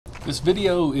This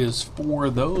video is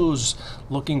for those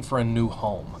looking for a new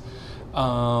home.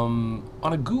 On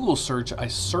a Google search, I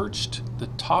searched the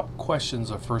top questions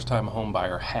a first-time home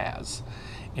buyer has,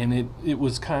 and it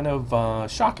was kind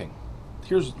of shocking.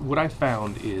 Here's what I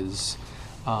found is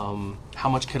how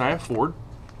much can I afford,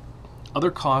 other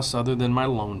costs other than my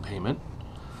loan payment,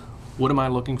 what am I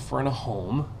looking for in a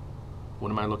home,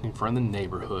 what am I looking for in the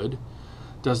neighborhood,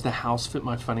 does the house fit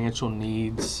my financial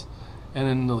needs, and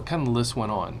then the kind of list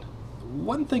went on.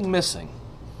 One thing missing,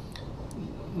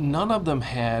 none of them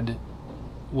had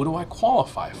what do I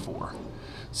qualify for.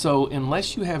 So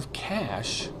unless you have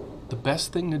cash, the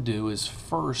best thing to do is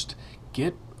first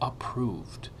get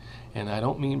approved. And I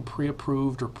don't mean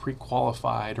pre-approved or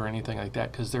pre-qualified or anything like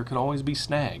that, because there could always be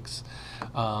snags.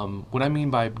 What I mean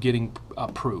by getting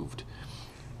approved,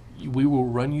 we will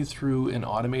run you through an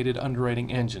automated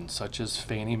underwriting engine such as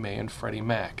Fannie Mae and Freddie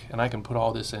Mac, and I can put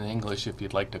all this in English if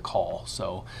you'd like to call.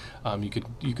 So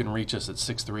you can reach us at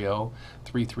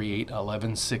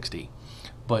 630-338-1160.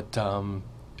 But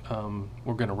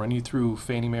we're going to run you through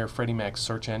Fannie Mae or Freddie Mac's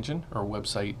search engine or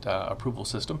website approval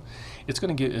system. It's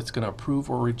going to approve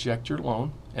or reject your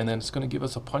loan, and then it's going to give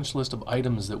us a punch list of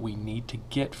items that we need to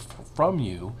get from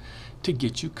you to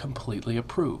get you completely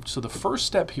approved. So the first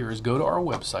step here is go to our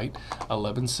website,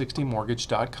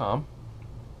 1160mortgage.com.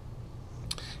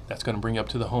 That's going to bring you up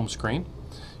to the home screen.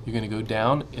 You're going to go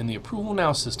down in the Approval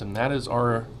Now system. That is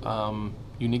our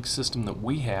unique system that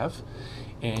we have.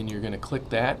 And you're going to click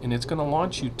that, and it's going to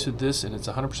launch you to this, and it's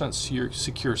a 100%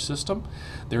 secure system.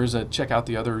 There's check out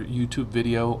the other YouTube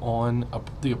video on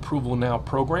the Approval Now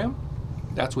program.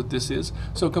 That's what this is.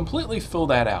 So completely fill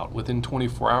that out. Within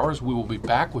 24 hours, we will be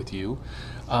back with you,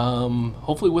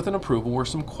 hopefully with an approval or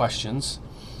some questions.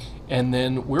 And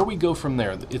then where we go from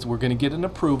there is we're going to get an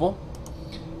approval.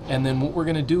 And then what we're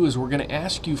going to do is we're going to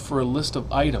ask you for a list of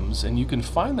items, and you can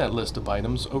find that list of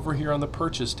items over here on the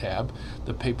Purchase tab,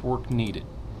 the paperwork needed.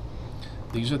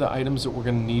 These are the items that we're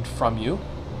going to need from you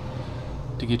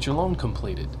to get your loan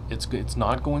completed. It's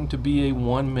not going to be a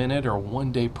 1 minute or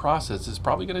 1 day process. It's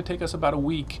probably going to take us about a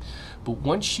week. But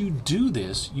once you do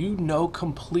this, you know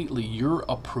completely you're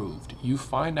approved. You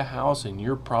find a house and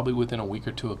you're probably within a week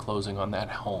or two of closing on that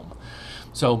home.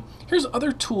 So here's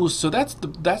other tools. So that's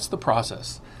the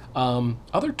process.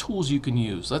 Other tools you can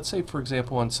use. Let's say, for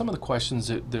example, on some of the questions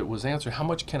that was answered, how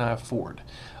much can I afford?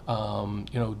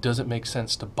 Does it make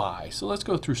sense to buy? So let's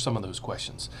go through some of those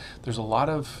questions. There's a lot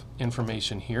of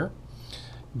information here.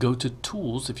 Go to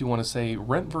tools if you want to say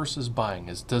rent versus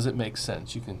buying. Does it make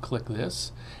sense? You can click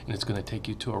this, and it's going to take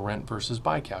you to a rent versus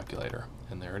buy calculator,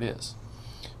 and there it is.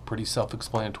 Pretty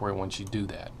self-explanatory once you do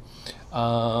that.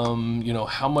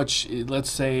 How much, let's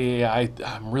say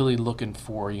I'm really looking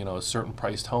for, a certain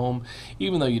priced home,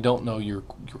 even though you don't know you're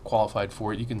qualified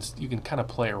for it, you can kind of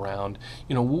play around,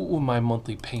 what will my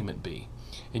monthly payment be?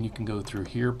 And you can go through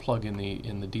here, plug in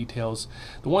the details.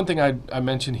 The one thing I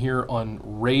mentioned here on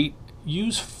rate,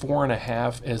 use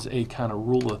 4.5 as a kind of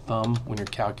rule of thumb when you're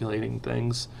calculating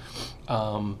things.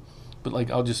 But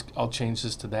like I'll change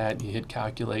this to that. You hit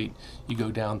calculate, you go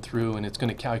down through, and it's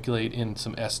going to calculate in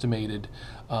some estimated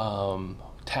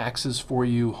taxes for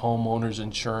you, homeowners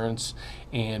insurance,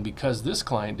 and because this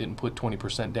client didn't put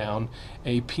 20% down,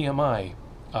 a PMI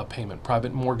payment,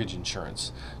 private mortgage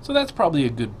insurance. So that's probably a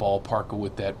good ballpark of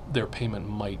what their payment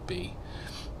might be.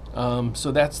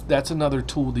 So that's another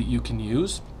tool that you can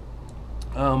use.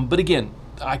 But again,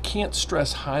 I can't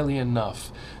stress highly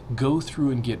enough, go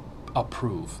through and get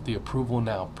the Approval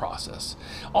Now process.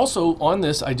 Also on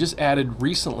this, I just added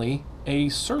recently a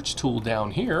search tool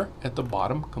down here at the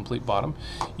bottom, complete bottom.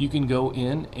 You can go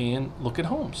in and look at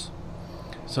homes.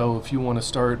 So if you want to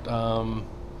start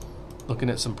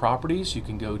looking at some properties, you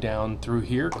can go down through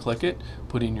here, click it,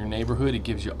 put in your neighborhood. It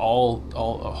gives you a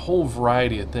whole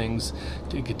variety of things.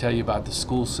 It can tell you about the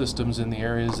school systems in the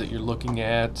areas that you're looking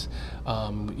at.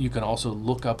 You can also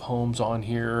look up homes on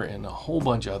here and a whole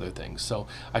bunch of other things. So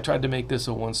I tried to make this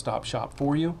a one-stop shop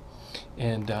for you.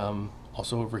 And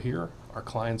also over here are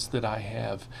clients that I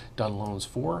have done loans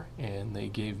for, and they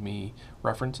gave me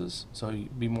references. So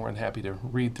you'd be more than happy to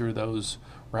read through those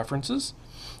references.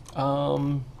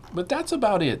 But that's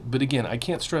about it. But again, I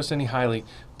can't stress any highly,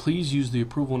 please use the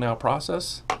Approval Now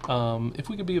process. If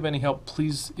we could be of any help,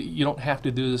 please, you don't have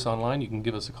to do this online. You can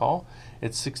give us a call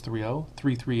at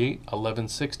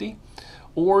 630-338-1160,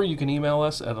 or you can email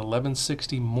us at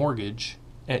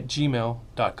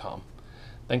 1160mortgage@gmail.com.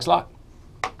 Thanks a lot.